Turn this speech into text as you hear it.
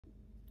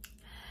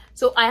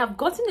So I have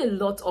gotten a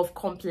lot of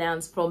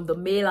complaints from the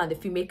male and the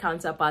female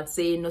counterparts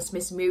saying, no,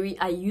 Miss Mary,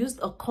 I used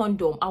a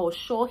condom. I was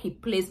sure he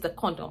placed the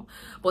condom,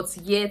 but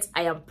yet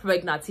I am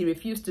pregnant. He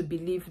refused to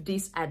believe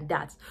this and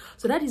that.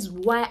 So that is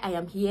why I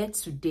am here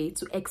today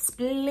to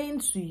explain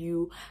to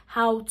you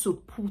how to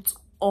put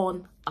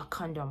on a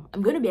condom.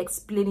 I'm going to be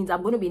explaining it.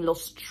 I'm going to be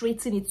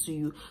illustrating it to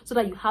you so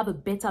that you have a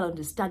better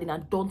understanding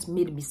and don't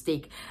make a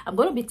mistake. I'm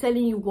going to be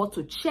telling you what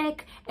to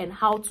check and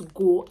how to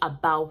go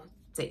about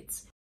it.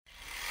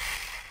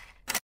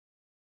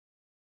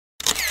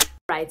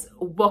 Right,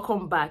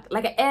 welcome back.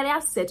 Like I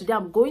earlier said, today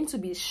I'm going to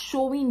be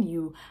showing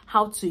you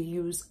how to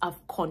use a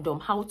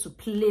condom, how to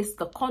place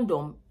the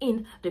condom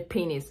in the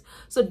penis.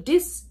 So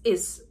this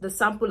is the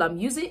sample I'm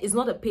using. It's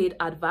not a paid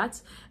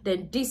advert.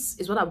 Then this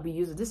is what I'll be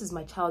using. This is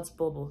my child's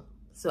bubble,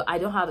 so I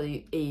don't have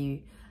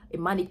a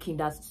mannequin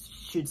that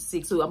should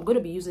stick, so I'm going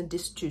to be using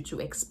this to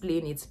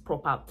explain it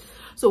proper.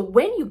 So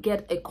when you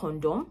get a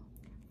condom,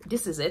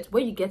 this is it.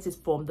 When you get it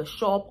from the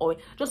shop, or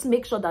just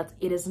make sure that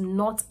it is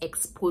not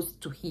exposed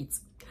to heat.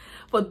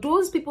 For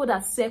those people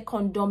that sell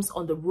condoms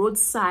on the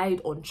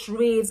roadside, on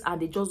trays, and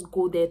they just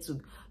go there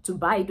to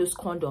buy those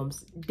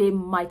condoms, they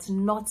might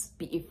not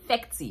be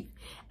effective,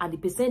 and the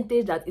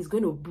percentage that is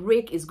going to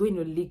break, is going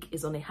to leak,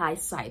 is on the high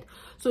side.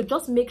 So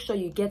just make sure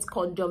you get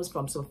condoms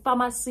from some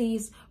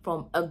pharmacies,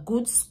 from a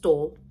good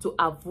store, to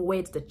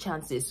avoid the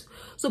chances.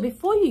 So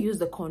before you use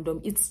the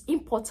condom, it's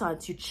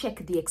important you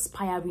check the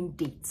expiring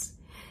dates.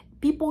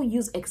 People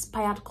use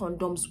expired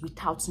condoms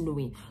without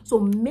knowing. So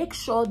make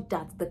sure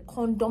that the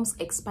condom's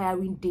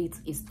expiring date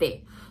is there.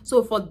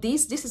 So for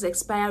this is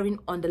expiring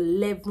on the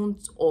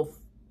 11th of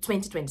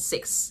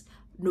 2026.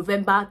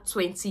 November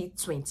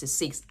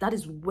 2026. That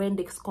is when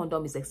the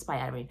condom is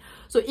expiring.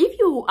 So if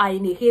you are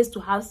in a haste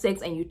to have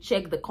sex and you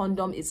check the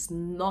condom is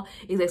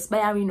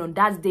expiring on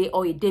that day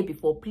or a day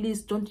before,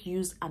 please don't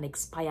use an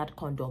expired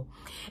condom.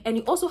 And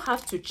you also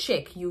have to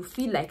check, you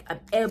feel like an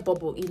air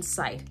bubble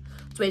inside,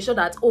 to ensure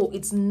that, oh,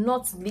 it's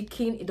not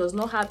leaking, it does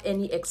not have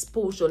any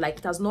exposure, like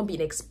it has not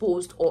been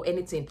exposed or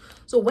anything.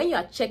 So when you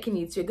are checking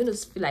it, you're going to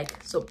feel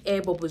like some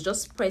air bubbles.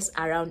 Just press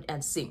around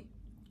and see.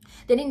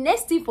 Then the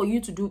next thing for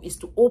you to do is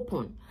to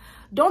open.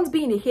 Don't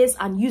be in a haste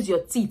and use your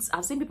teeth.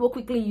 I've seen people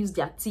quickly use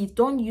their teeth.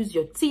 Don't use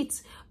your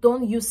teeth.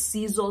 Don't use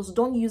scissors.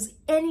 Don't use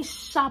any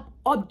sharp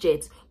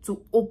object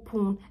to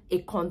open a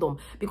condom.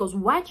 Because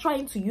while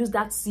trying to use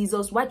that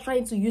scissors, while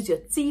trying to use your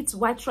teeth,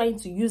 while trying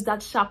to use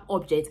that sharp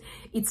object,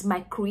 it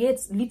might create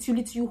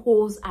little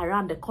holes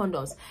around the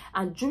condoms.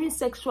 And during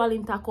sexual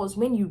intercourse,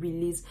 when you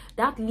release,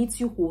 that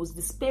little holes,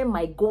 the sperm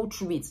might go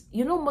through it.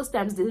 You know, most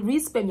times the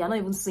real sperm, you're not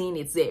even seeing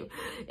it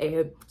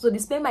there. So the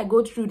sperm might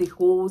go through the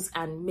holes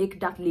and make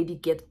that lady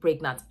get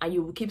pregnant. And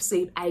you will keep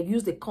saying, I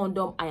used the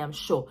condom, I am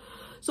sure.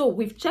 So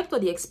we've checked for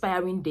the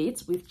expiring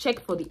dates, we've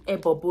checked for the air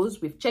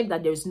bubbles, we've checked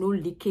that there is no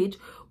leakage,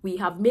 we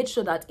have made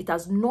sure that it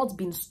has not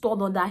been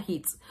stored under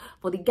heat.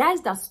 For the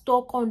guys that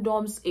store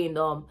condoms in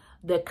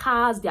their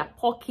cars, their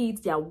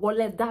pockets, their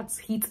wallet, that's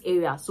heat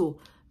area, so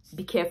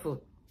be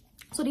careful.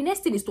 So the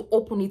next thing is to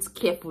open it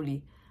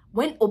carefully.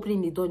 When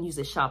opening it, don't use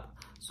a sharp.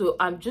 So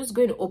I'm just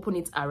going to open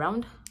it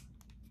around.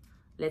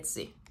 Let's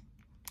see.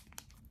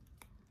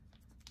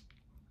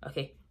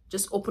 Okay.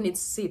 Just open it,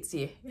 see it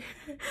here.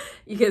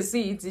 You can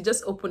see it, you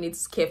just open it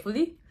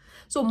carefully.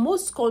 So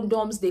most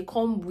condoms, they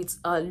come with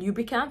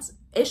lubricants.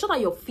 Ensure that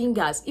your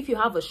fingers, if you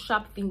have a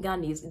sharp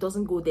fingernails, it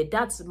doesn't go there.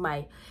 That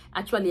might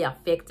actually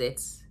affect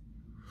it.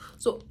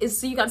 So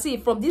you can see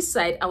from this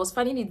side, I was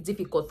finding it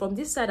difficult. From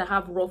this side, I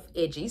have rough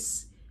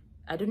edges.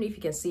 I don't know if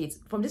you can see it.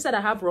 From this side,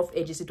 I have rough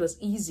edges. It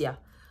was easier.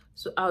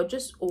 So I'll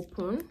just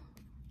open.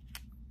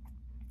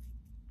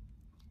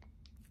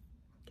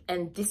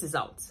 And this is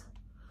out.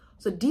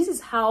 So this is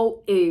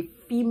how a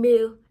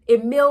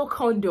male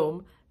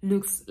condom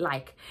looks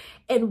like.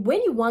 And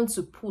when you want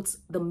to put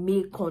the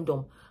male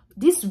condom,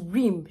 this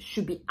rim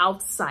should be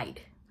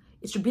outside.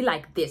 It should be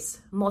like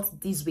this,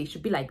 not this way. It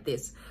should be like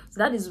this. So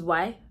that is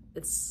why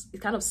it's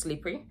kind of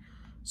slippery.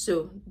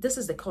 So this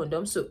is the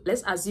condom. So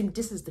let's assume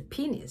this is the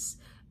penis.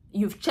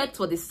 You've checked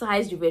for the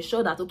size. You've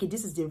ensured that, okay,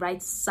 this is the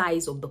right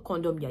size of the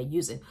condom you're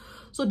using.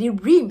 So the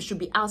rim should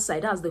be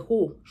outside. That's the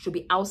hole, should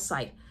be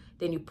outside.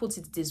 Then you put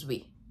it this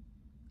way.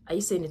 Are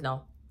you seeing it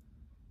now?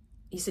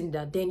 You seeing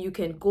that? Then you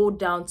can go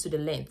down to the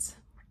length.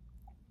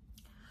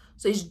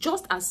 So it's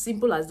just as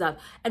simple as that.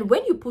 And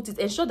when you put it,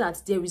 ensure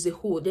that there is a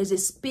hole. There's a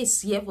space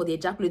here for the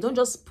ejaculate. Don't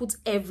just put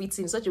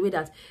everything in such a way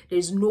that there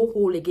is no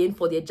hole again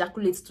for the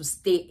ejaculate to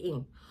stay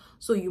in.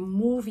 So you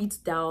move it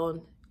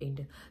down.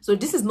 So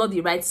this is not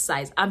the right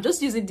size. I'm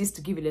just using this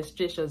to give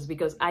illustrations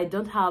because I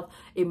don't have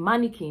a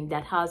mannequin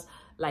that has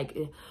like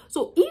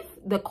so if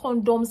the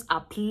condoms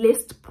are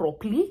placed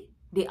properly,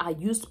 they are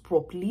used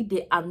properly,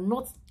 they are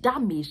not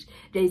damaged,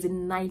 there is a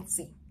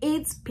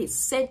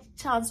 98%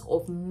 chance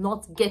of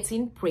not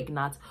getting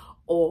pregnant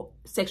or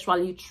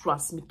sexually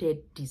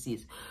transmitted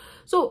disease.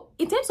 So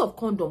in terms of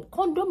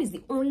condom is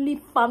the only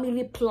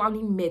family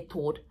planning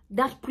method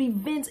that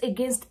prevents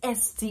against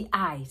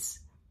STIs.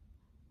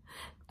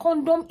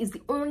 Condom is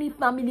the only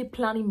family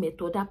planning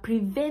method that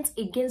prevents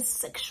against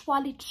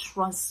sexually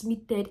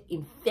transmitted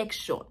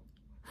infection.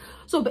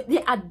 So but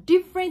there are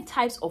different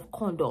types of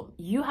condom.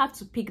 You have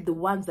to pick the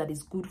ones that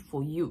is good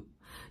for you.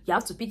 You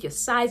have to pick your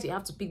size, you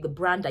have to pick the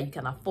brand that you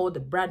can afford, the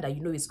brand that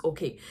you know is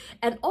okay.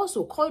 And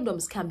also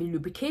condoms can be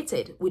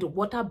lubricated with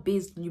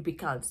water-based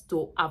lubricants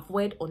to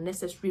avoid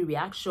unnecessary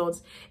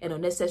reactions and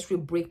unnecessary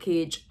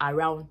breakage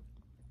around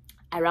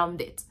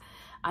it.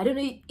 I don't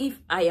know if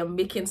I am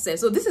making sense.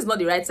 So this is not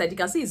the right side. You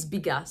can see it's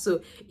bigger.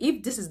 So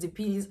if this is the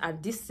penis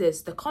and this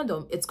is the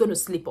condom, it's going to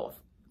slip off.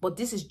 But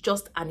this is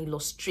just an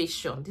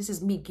illustration. This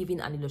is me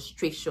giving an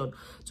illustration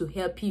to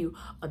help you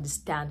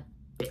understand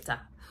better.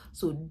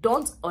 So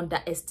don't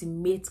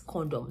underestimate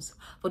condoms.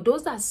 For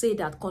those that say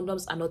that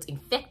condoms are not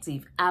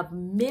effective, I've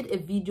made a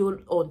video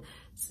on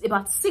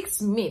about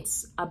 6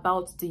 myths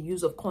about the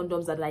use of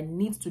condoms that I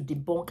need to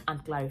debunk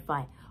and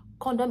clarify.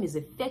 Condom is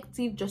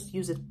effective. Just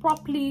use it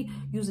properly,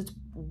 use it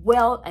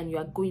well, and you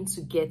are going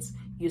to get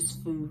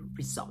useful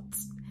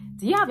results.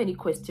 Do you have any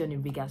question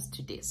in regards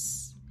to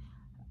this?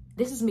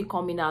 This is me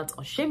coming out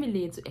on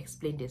shamefully to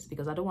explain this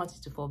because I don't want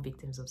you to fall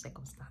victims of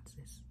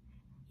circumstances.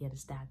 You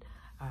understand?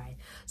 All right.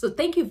 So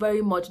thank you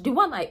very much. The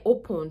one I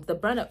opened, the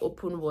brand I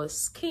opened was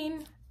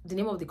Skin. The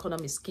name of the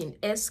condom is Skin,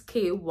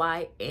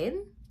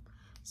 S-K-Y-N.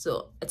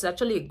 So it's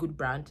actually a good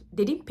brand.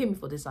 They didn't pay me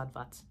for this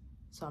advert,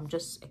 so I'm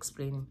just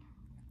explaining.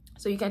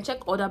 So you can check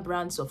other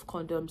brands of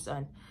condoms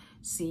and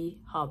see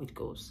how it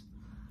goes.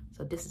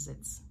 So this is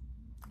it.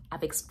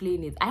 I've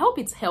explained it. I hope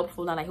it's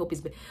helpful and I hope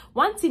it's...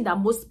 One thing that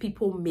most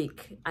people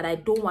make, and I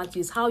don't want to,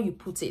 is how you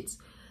put it.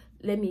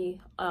 Let me,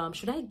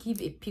 should I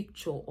give a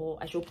picture or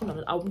I should open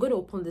another? I'm going to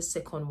open the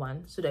second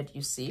one so that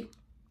you see.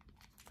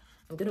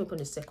 I'm going to open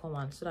the second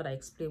one so that I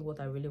explain what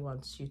I really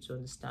want you to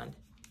understand.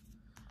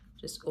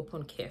 Just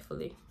open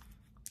carefully.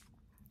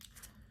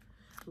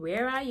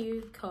 Where are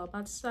you? Come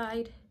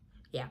outside.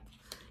 Yeah.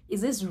 Is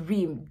this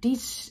rim,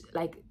 this,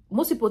 like,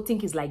 most people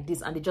think it's like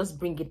this and they just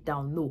bring it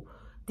down. No,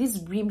 this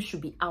rim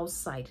should be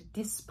outside.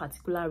 This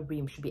particular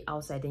rim should be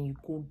outside, then you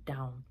go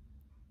down.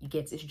 You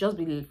get it? It should just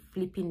be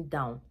flipping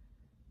down.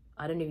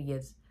 I don't know if you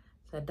get.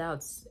 So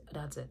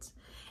that's it.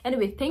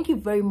 Anyway, thank you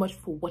very much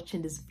for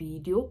watching this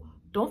video.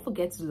 Don't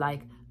forget to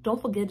like,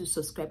 don't forget to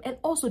subscribe, and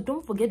also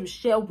don't forget to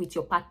share with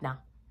your partner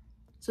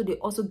so they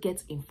also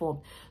get informed.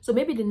 So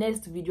maybe the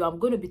next video I'm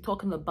going to be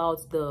talking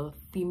about the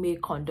female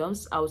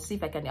condoms. I'll see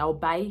if I'll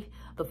buy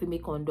the female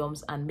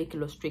condoms and make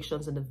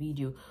illustrations in the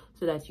video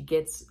so that you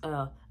get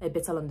a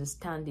better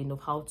understanding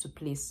of how to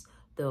place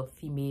the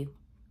female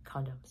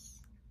condoms.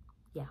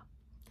 Yeah.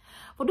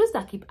 For those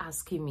that keep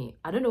asking me,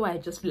 I don't know why I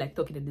just feel like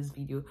talking in this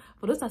video.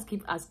 For those that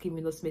keep asking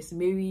me, Miss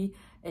Mary,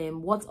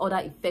 what other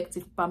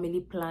effective family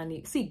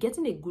planning? See,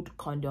 getting a good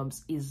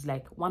condoms is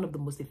like one of the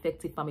most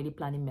effective family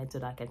planning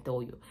methods I can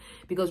tell you,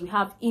 because we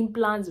have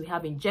implants, we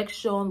have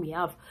injection, we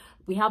have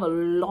a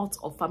lot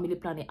of family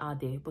planning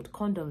out there. But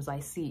condoms, I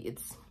see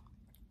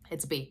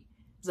it's big.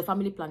 It's a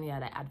family planning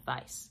that I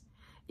advise.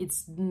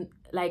 It's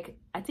like,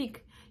 I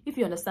think if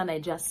you understand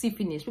Nigeria, see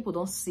finish, people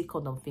don't see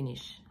condom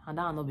finish, and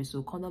that will not be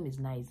so. Condom is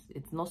nice.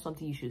 It's not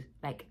something you should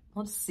like,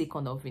 not see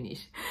condom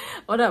finish.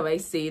 What am I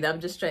saying?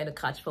 I'm just trying to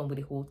catch fun with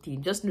the whole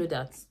thing. Just know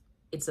that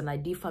it's an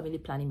ideal family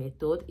planning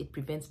method. It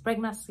prevents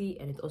pregnancy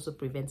and it also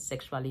prevents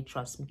sexually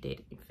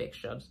transmitted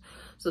infections.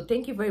 So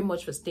thank you very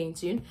much for staying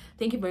tuned.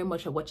 Thank you very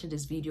much for watching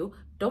this video.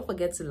 Don't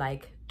forget to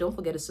like, don't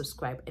forget to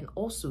subscribe, and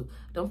also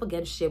don't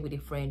forget to share with a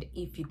friend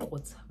if you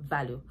got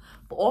value.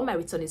 For all my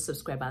returning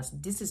subscribers,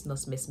 this is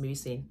Miss Mary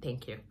saying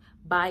thank you.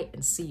 Bye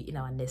and see you in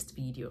our next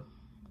video.